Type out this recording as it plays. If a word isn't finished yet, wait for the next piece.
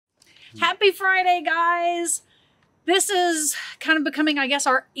Happy Friday, guys. This is kind of becoming, I guess,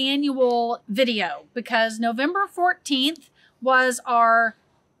 our annual video because November 14th was our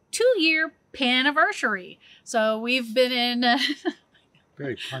 2-year Panaversary. So we've been in...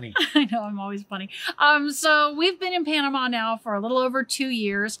 Very funny. I know, I'm always funny. So we've been in Panama now for a little over 2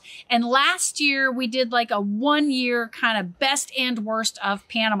 years. And last year we did like a 1-year kind of best and worst of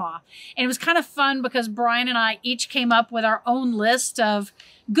Panama. And it was kind of fun because Brian and I each came up with our own list of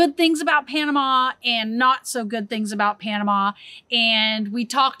good things about Panama and not so good things about Panama. And we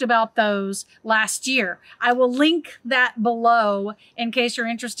talked about those last year. I will link that below in case you're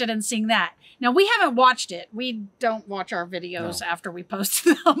interested in seeing that. Now, we haven't watched it. We don't watch our videos after we post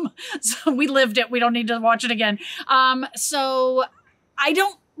them. So we lived it. We don't need to watch it again. So I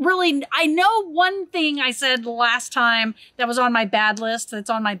don't really, I know one thing I said last time that was on my bad list. That's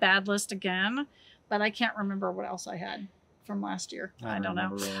on my bad list again. But I can't remember what else I had from last year. I don't know.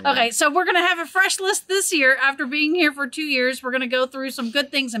 Really. Okay, so we're going to have a fresh list this year after being here for 2 years. We're going to go through some good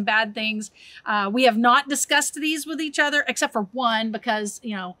things and bad things. We have not discussed these with each other except for one because,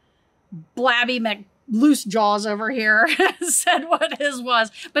 you know, Blabby Loose Jaws over here said what his was,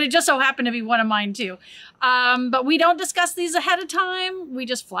 but it just so happened to be one of mine too. But we don't discuss these ahead of time. We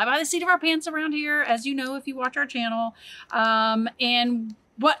just fly by the seat of our pants around here, as you know if you watch our channel. And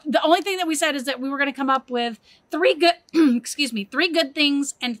the only thing that we said is that we were going to come up with 3 good, excuse me, 3 good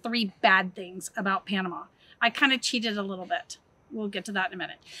things and 3 bad things about Panama. I kind of cheated a little bit. We'll get to that in a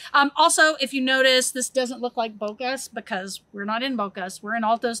minute. Also, if you notice, this doesn't look like Bocas because we're not in Bocas. We're in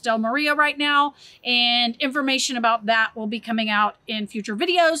Altos del Maria right now, and information about that will be coming out in future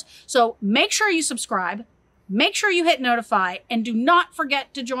videos. So make sure you subscribe. Make sure you hit notify, and do not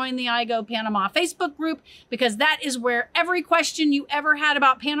forget to join the I Go Panama Facebook group because that is where every question you ever had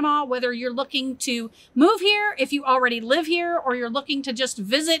about Panama, whether you're looking to move here, if you already live here, or you're looking to just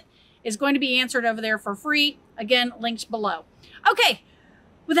visit, is going to be answered over there for free. Again, linked below. Okay,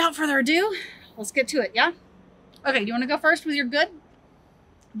 without further ado, let's get to it, yeah? Okay, do you want to go first with your good?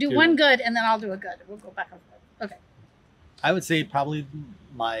 Do one good, and then I'll do a good. We'll go back and forth. Okay. I would say probably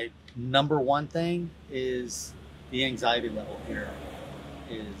my #1 thing is the anxiety level here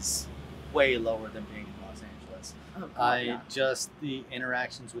is way lower than being in Los Angeles. Oh, God, just the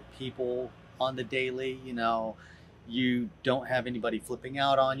interactions with people on the daily, you know, you don't have anybody flipping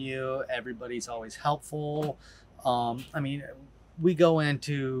out on you. Everybody's always helpful. I mean, we go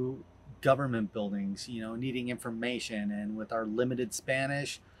into government buildings, you know, needing information, and with our limited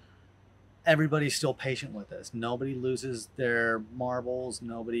Spanish, everybody's still patient with us. Nobody loses their marbles.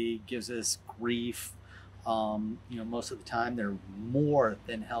 Nobody gives us grief. You know, most of the time they're more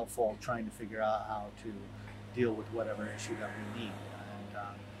than helpful trying to figure out how to deal with whatever issue that we need.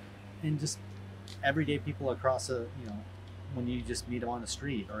 And just everyday people across you know, when you just meet them on the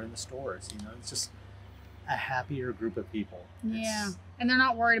street or in the stores, you know, it's just a happier group of people. Yeah, and they're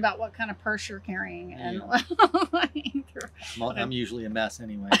not worried about what kind of purse you're carrying. And I'm usually a mess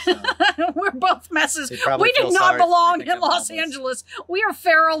anyway. So. We're both messes. We do not belong in Los Angeles. We are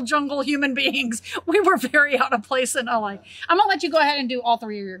feral jungle human beings. We were very out of place in LA. I'm gonna let you go ahead and do all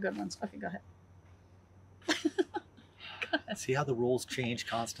 3 of your good ones. Okay, go ahead. Go ahead. See how the rules change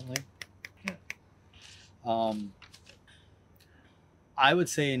constantly? I would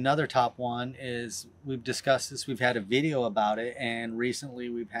say another top one is, we've discussed this, we've had a video about it, and recently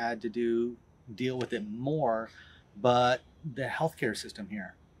we've had to deal with it more, but the healthcare system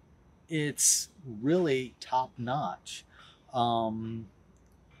here, it's really top notch.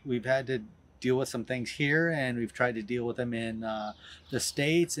 We've had to deal with some things here, and we've tried to deal with them in the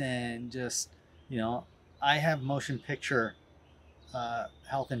States, and just, you know, I have motion picture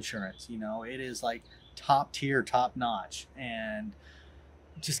health insurance, you know, it is like top tier, top notch, and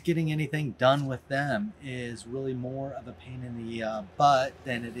just getting anything done with them is really more of a pain in the butt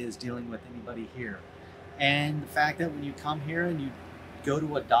than it is dealing with anybody here. And the fact that when you come here and you go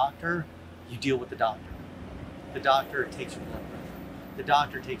to a doctor, you deal with the doctor. The doctor takes your blood pressure. The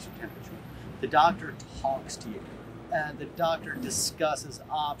doctor takes your temperature. The doctor talks to you. And the doctor discusses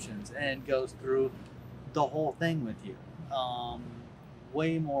options and goes through the whole thing with you.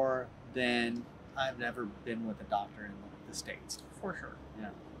 Way more than I've ever been with a doctor in the States. For sure. Yeah.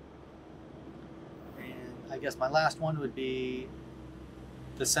 And I guess my last one would be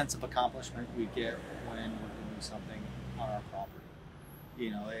the sense of accomplishment we get when we're doing something on our property.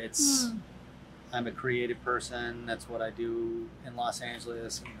 You know, it's, I'm a creative person. That's what I do in Los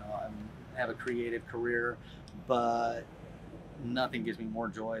Angeles. You know, I have a creative career, but nothing gives me more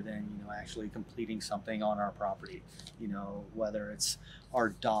joy than, you know, actually completing something on our property. You know, whether it's our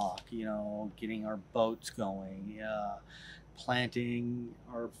dock, you know, getting our boats going, planting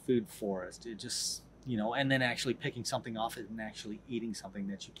our food forest. It just, you know, and then actually picking something off it and actually eating something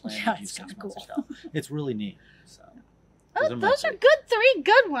that you planted Yeah, you it's 6 kinda months cool. ago. It's really neat. So Those are good, 3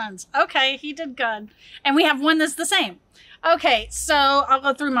 good ones. Okay, he did good. And we have one that's the same. Okay, so I'll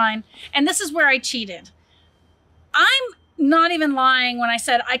go through mine. And this is where I cheated. I'm not even lying when I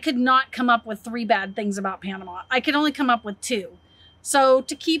said I could not come up with 3 bad things about Panama. I could only come up with 2. So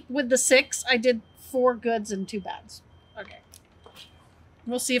to keep with the 6, I did 4 goods and 2 bads. Okay.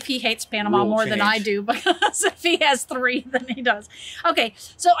 We'll see if he hates Panama Rule more than I change. do, because if he has 3, then he does. Okay,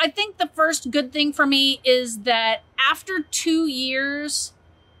 so I think the first good thing for me is that after 2 years,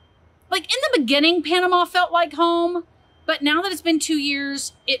 like in the beginning, Panama felt like home, but now that it's been 2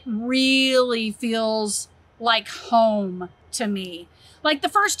 years, it really feels like home to me. Like the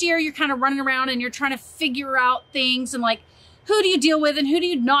first year, you're kind of running around and you're trying to figure out things and like, who do you deal with and who do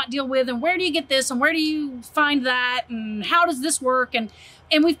you not deal with and where do you get this and where do you find that and how does this work? And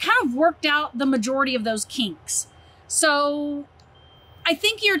we've kind of worked out the majority of those kinks. So I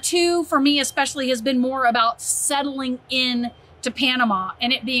think year 2 for me especially has been more about settling in to Panama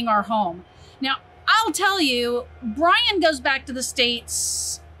and it being our home. Now, I'll tell you, Brian goes back to the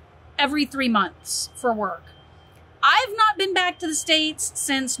States every 3 months for work. I've not been back to the States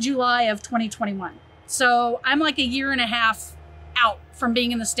since July of 2021. So I'm like a year and a half out from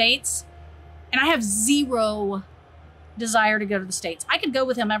being in the States, and I have 0 desire to go to the States. I could go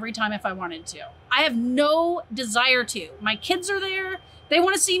with him every time if I wanted to. I have no desire to. My kids are there. They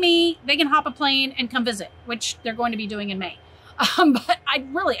want to see me. They can hop a plane and come visit, which they're going to be doing in May. But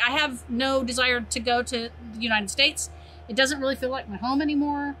I have no desire to go to the United States. It doesn't really feel like my home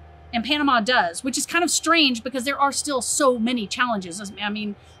anymore. And Panama does, which is kind of strange because there are still so many challenges. I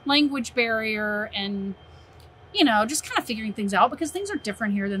mean, language barrier and, you know, just kind of figuring things out because things are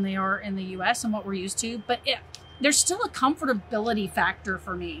different here than they are in the US and what we're used to. But there's still a comfortability factor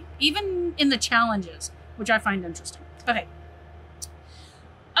for me, even in the challenges, which I find interesting. Okay.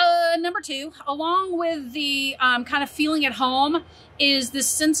 Number 2, along with the kind of feeling at home, is this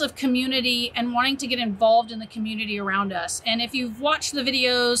sense of community and wanting to get involved in the community around us. And if you've watched the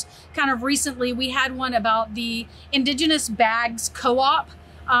videos kind of recently, we had one about the Indigenous Bags Co-op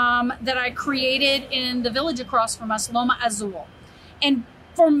that I created in the village across from us, Loma Azul. And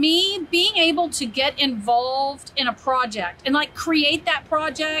for me, being able to get involved in a project and like create that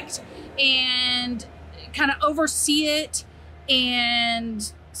project and kind of oversee it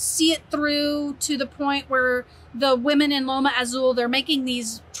and see it through to the point where the women in Loma Azul, they're making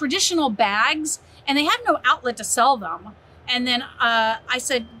these traditional bags and they have no outlet to sell them. And then I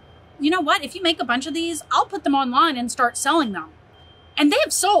said, you know what? If you make a bunch of these, I'll put them online and start selling them. And they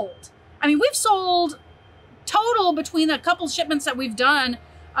have sold. I mean, we've sold total between a couple shipments that we've done,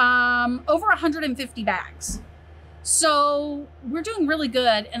 over 150 bags. So we're doing really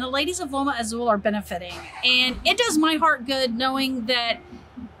good. And the ladies of Loma Azul are benefiting. And it does my heart good knowing that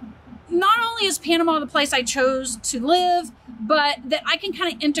not only is Panama the place I chose to live, but that I can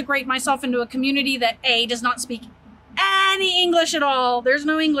kind of integrate myself into a community that A, does not speak any English at all. There's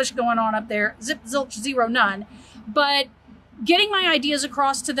no English going on up there. Zip, zilch, zero, none. But getting my ideas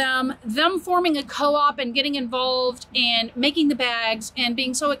across to them forming a co-op and getting involved and making the bags and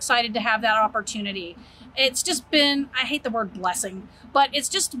being so excited to have that opportunity. It's just been, I hate the word blessing, but it's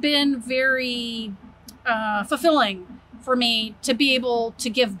just been very fulfilling for me to be able to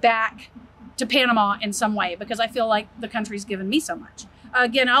give back to Panama in some way because I feel like the country's given me so much.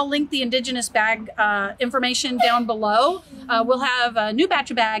 Again, I'll link the Indigenous bag information down below. We'll have a new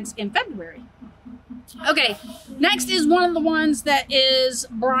batch of bags in February. Okay, next is one of the ones that is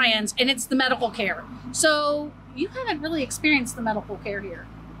Brian's, and it's the medical care. So you haven't really experienced the medical care here.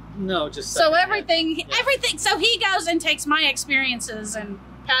 No, just so everything. So he goes and takes my experiences and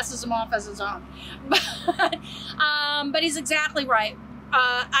passes them off as his own. But he's exactly right.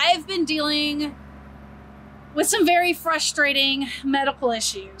 I've been dealing with some very frustrating medical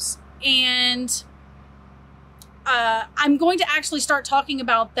issues, and I'm going to actually start talking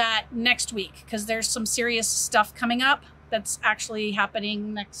about that next week because there's some serious stuff coming up that's actually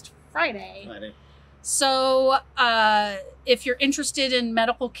happening next Friday. So if you're interested in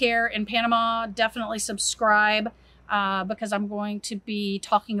medical care in Panama, definitely subscribe because I'm going to be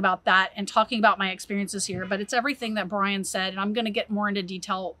talking about that and talking about my experiences here. But it's everything that Brian said, and I'm going to get more into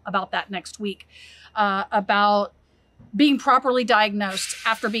detail about that next week, about being properly diagnosed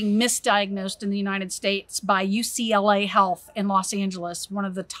after being misdiagnosed in the United States by UCLA Health in Los Angeles, one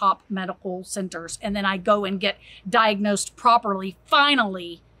of the top medical centers. And then I go and get diagnosed properly,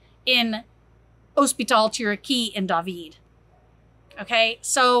 finally, in Hospital Chiriquí in David. Okay,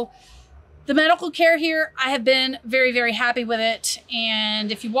 so The medical care here, I have been very, very happy with it.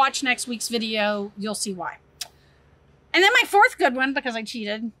 And if you watch next week's video, you'll see why. And then my fourth good one, because I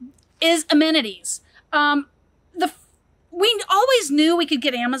cheated, is amenities. We always knew we could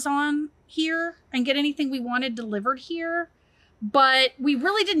get Amazon here and get anything we wanted delivered here, but we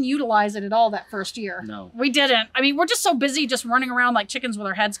really didn't utilize it at all that first year. No. We didn't. I mean, we're just so busy just running around like chickens with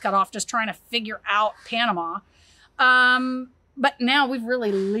our heads cut off, just trying to figure out Panama. But now we've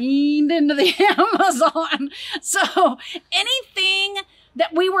really leaned into the Amazon. So anything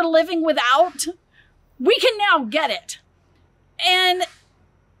that we were living without, we can now get it. And,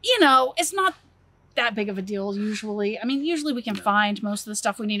 you know, it's not that big of a deal usually. I mean, usually we can find most of the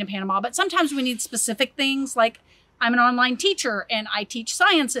stuff we need in Panama, but sometimes we need specific things. Like, I'm an online teacher and I teach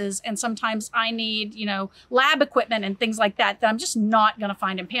sciences, and sometimes I need, you know, lab equipment and things like that I'm just not going to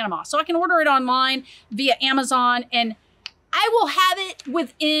find in Panama. So I can order it online via Amazon, and I will have it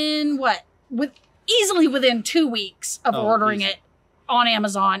within easily within 2 weeks of ordering it on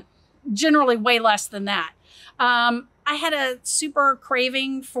Amazon, generally way less than that. I had a super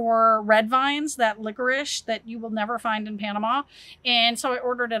craving for red vines, that licorice that you will never find in Panama. And so I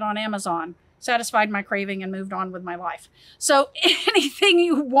ordered it on Amazon, satisfied my craving, and moved on with my life. So anything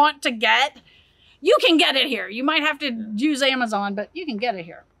you want to get, you can get it here. You might have to use Amazon, but you can get it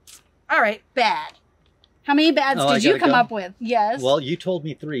here. All right, bad. How many bads did you come up with? Yes. Well, you told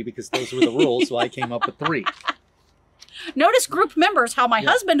me 3 because those were the rules, so I came up with 3. Notice group members how my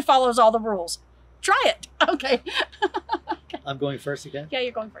husband follows all the rules. Try it. Okay. I'm going first again? Yeah,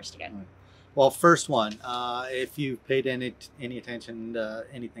 you're going first again. Right. Well, first one, if you paid any attention to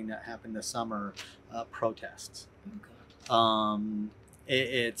anything that happened this summer, protests.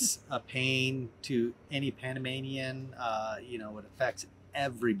 It's a pain to any Panamanian. You know, it affects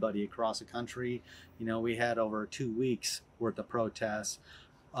everybody across the country. You know, we had over 2 weeks worth of protests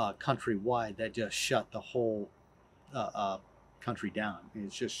countrywide that just shut the whole country down.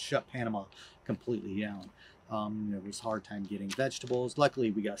 It's just shut Panama completely down. It was a hard time getting vegetables.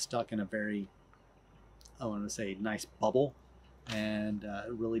 Luckily, we got stuck in a very, I want to say, nice bubble, and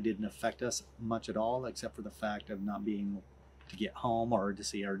it really didn't affect us much at all, except for the fact of not being able to get home or to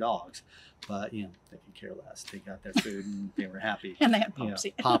see our dogs. But, you know, they could care less. They got their food and they were happy. And they had Popsy.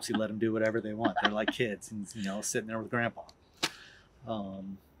 You know, Popsy let them do whatever they want. They're like kids, and, you know, sitting there with Grandpa.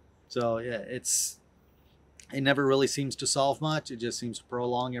 So, yeah, it never really seems to solve much. It just seems to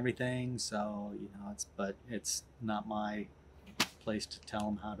prolong everything. So, you know, it's not my place to tell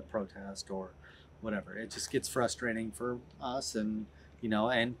them how to protest or whatever. It just gets frustrating for us and, you know,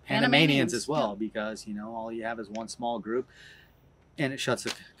 and Panamanians as well, because, you know, all you have is one small group, and it shuts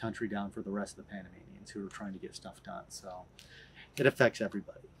the country down for the rest of the Panamanians who are trying to get stuff done. So it affects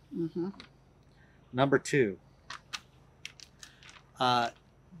everybody. Number 2,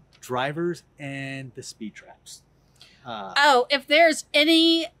 drivers and the speed traps. If there's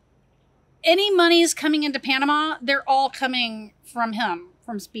any monies coming into Panama, they're all coming from him,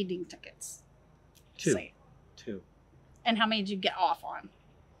 from speeding tickets. 2. See. 2. And how many did you get off on?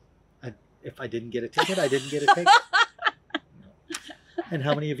 If I didn't get a ticket, I didn't get a ticket. No. And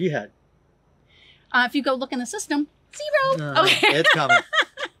how many have you had? If you go look in the system, 0. Okay. It's coming.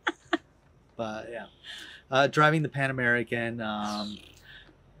 But yeah, driving the Pan American.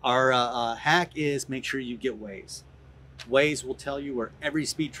 Our hack is make sure you get Waze. Waze will tell you where every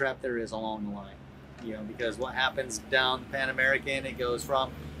speed trap there is along the line. You know, because what happens down the Pan American, it goes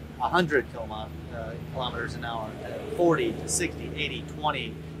from 100 kilometers an hour to 40 to 60, 80,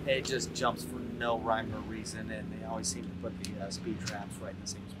 20. It just jumps for no rhyme or reason, and they always seem to put the speed traps right in the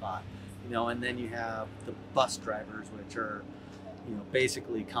same spot. You know, and then you have the bus drivers, which are, you know,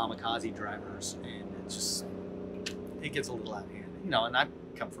 basically kamikaze drivers, and it gets a little out of hand. You know, and I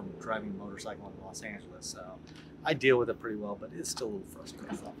come from driving a motorcycle in Los Angeles, so I deal with it pretty well, but it's still a little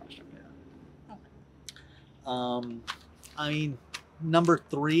frustrating. Yeah. I mean, number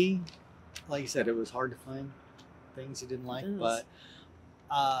 3, like you said, it was hard to find things you didn't like, but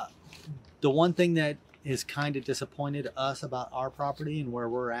the one thing that has kind of disappointed us about our property and where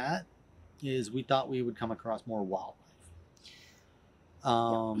we're at is we thought we would come across more wildlife.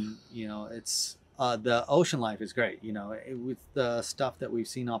 You know, it's the ocean life is great. You know, with the stuff that we've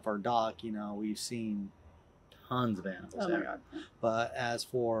seen off our dock, you know, we've seen tons of animals there. My God. But as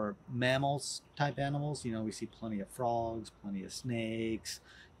for mammals type animals, you know, we see plenty of frogs, plenty of snakes,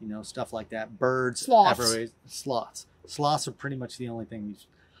 you know, stuff like that. Birds, sloths. Sloths are pretty much the only thing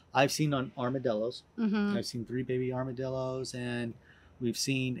I've seen on armadillos. I've seen 3 baby armadillos, and we've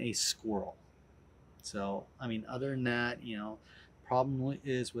seen a squirrel. So, I mean, other than that, you know, problem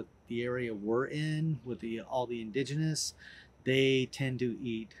is with the area we're in, with all the indigenous, they tend to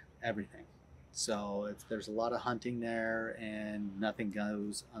eat everything. So there's a lot of hunting there, and nothing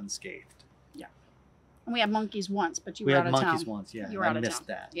goes unscathed. Yeah. And we had monkeys once, but you were We out had of town. monkeys once, yeah. You were I out of missed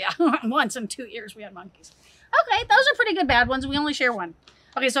town. that. Yeah, once in 2 years we had monkeys. Okay, those are pretty good bad ones. We only share one.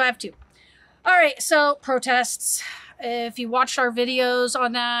 Okay, so I have two. All right, so protests. If you watched our videos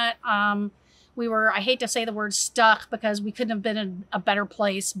on that, we were, I hate to say the word stuck because we couldn't have been in a better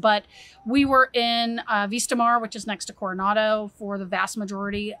place, but we were in Vista Mar, which is next to Coronado, for the vast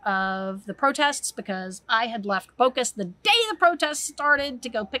majority of the protests because I had left Bocas the day the protests started to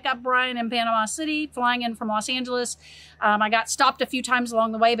go pick up Brian in Panama City, flying in from Los Angeles. I got stopped a few times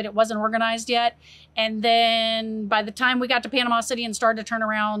along the way, but it wasn't organized yet. And then by the time we got to Panama City and started to turn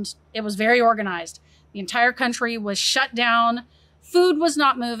around, it was very organized. The entire country was shut down. Food was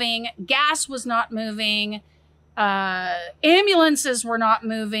not moving. Gas was not moving. Ambulances were not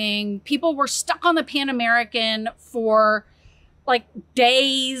moving. People were stuck on the Pan American for like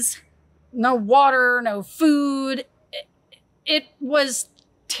days. No water, no food. It was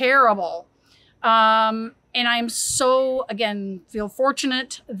terrible. And I'm so, again, feel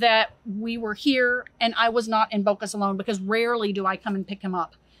fortunate that we were here and I was not in Bocas alone because rarely do I come and pick him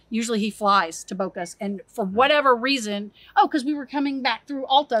up. Usually he flies to Bocas, and for whatever reason, because we were coming back through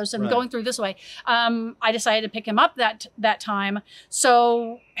Altos and going through this way, I decided to pick him up that time.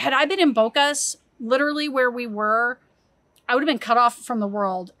 So had I been in Bocas, literally where we were, I would have been cut off from the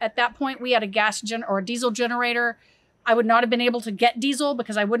world. At that point, we had a a diesel generator. I would not have been able to get diesel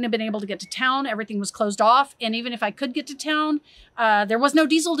because I wouldn't have been able to get to town. Everything was closed off. And even if I could get to town, there was no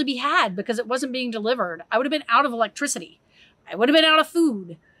diesel to be had because it wasn't being delivered. I would have been out of electricity. I would have been out of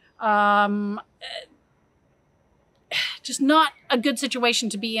food. Just not a good situation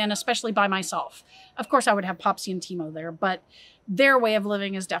to be in, especially by myself. Of course, I would have Popsy and Timo there, but their way of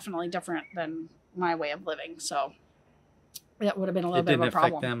living is definitely different than my way of living. So that would have been a little bit of a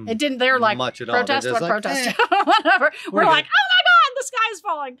problem. It didn't. They're like, much at all. protest, what like, protest? Whatever. We're like, good. oh my God, the sky is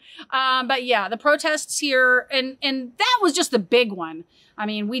falling. But yeah, the protests here, and that was just the big one. I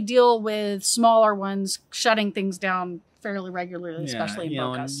mean, we deal with smaller ones shutting things down fairly regularly, especially in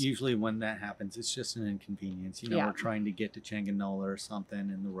Bocas. And usually when that happens, it's just an inconvenience. We're trying to get to Changanola or something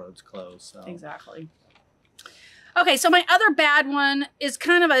and the road's closed. So. Exactly. Okay, so my other bad one is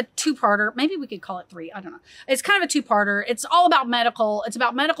kind of a two-parter. Maybe we could call it three. I don't know. It's kind of a two-parter. It's all about medical. It's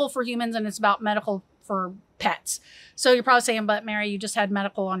about medical for humans and it's about medical for pets. So you're probably saying, but Mary, you just had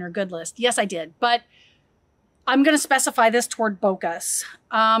medical on your good list. Yes, I did. But I'm going to specify this toward Bocas.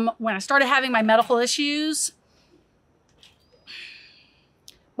 When I started having my medical issues,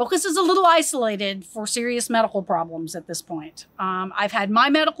 Bocas is a little isolated for serious medical problems at this point. I've had my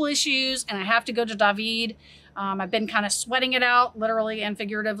medical issues and I have to go to David. I've been kind of sweating it out, literally and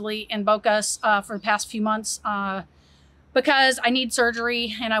figuratively, in Bocas for the past few months because I need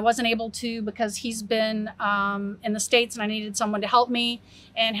surgery and I wasn't able to because he's been in the States and I needed someone to help me.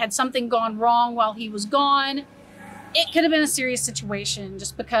 And had something gone wrong while he was gone, it could have been a serious situation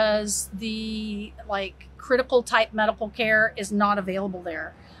just because the critical type medical care is not available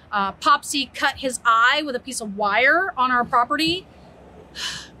there. Popsy cut his eye with a piece of wire on our property.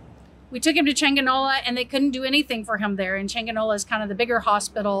 We took him to Changanola and they couldn't do anything for him there. And Changanola is kind of the bigger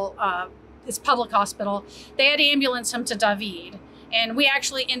hospital. It's public hospital. They had to ambulance him to David. And we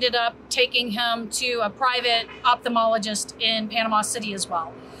actually ended up taking him to a private ophthalmologist in Panama City as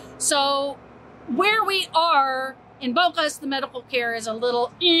well. So where we are in Bocas, the medical care is a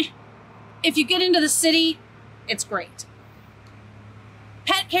little If you get into the city, it's great.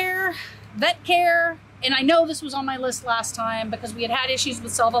 Pet care, vet care, and I know this was on my list last time because we had issues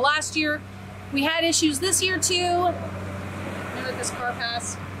with Selva last year. We had issues this year too. Let this car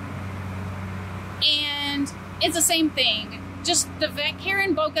pass. And it's the same thing. Just the vet care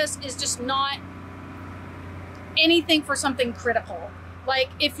in Bocas is just not anything for something critical. Like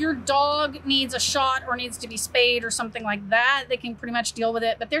if your dog needs a shot or needs to be spayed or something like that, they can pretty much deal with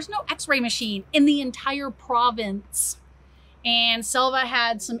it. But there's no x-ray machine in the entire province. And Selva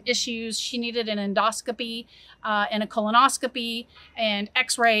had some issues. She needed an endoscopy and a colonoscopy and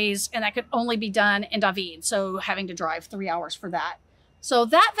x-rays, and that could only be done in David. So having to drive 3 hours for that. So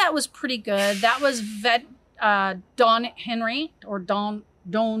that was pretty good. That was vet Don Henry or Don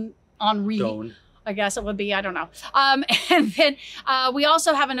Henri. Don. I guess it would be, I don't know. And then we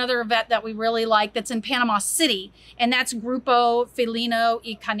also have another vet that we really like that's in Panama City, and that's Grupo Felino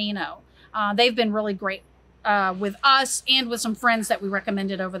y Canino. They've been really great with us and with some friends that we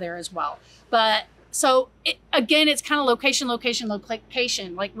recommended over there as well. But so again, it's kind of location.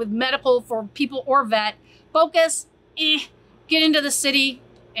 Like with medical for people or vet, Bocas, get into the city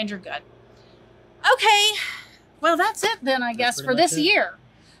and you're good. Okay, well that's it then, I guess, for this year.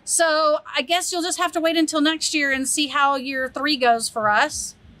 So I guess you'll just have to wait until next year and see how year 3 goes for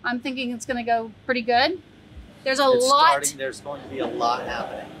us. I'm thinking it's going to go pretty good. There's a lot. There's going to be a lot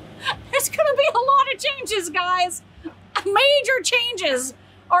happening. There's going to be a lot of changes, guys. Major changes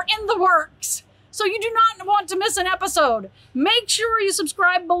are in the works. So you do not want to miss an episode. Make sure you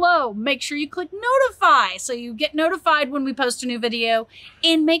subscribe below. Make sure you click notify so you get notified when we post a new video.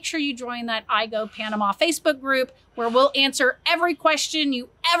 And make sure you join that I Go Panama Facebook group where we'll answer every question you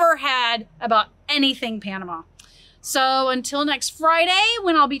ever had about anything Panama. So until next Friday,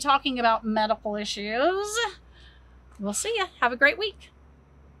 when I'll be talking about medical issues, we'll see ya. Have a great week.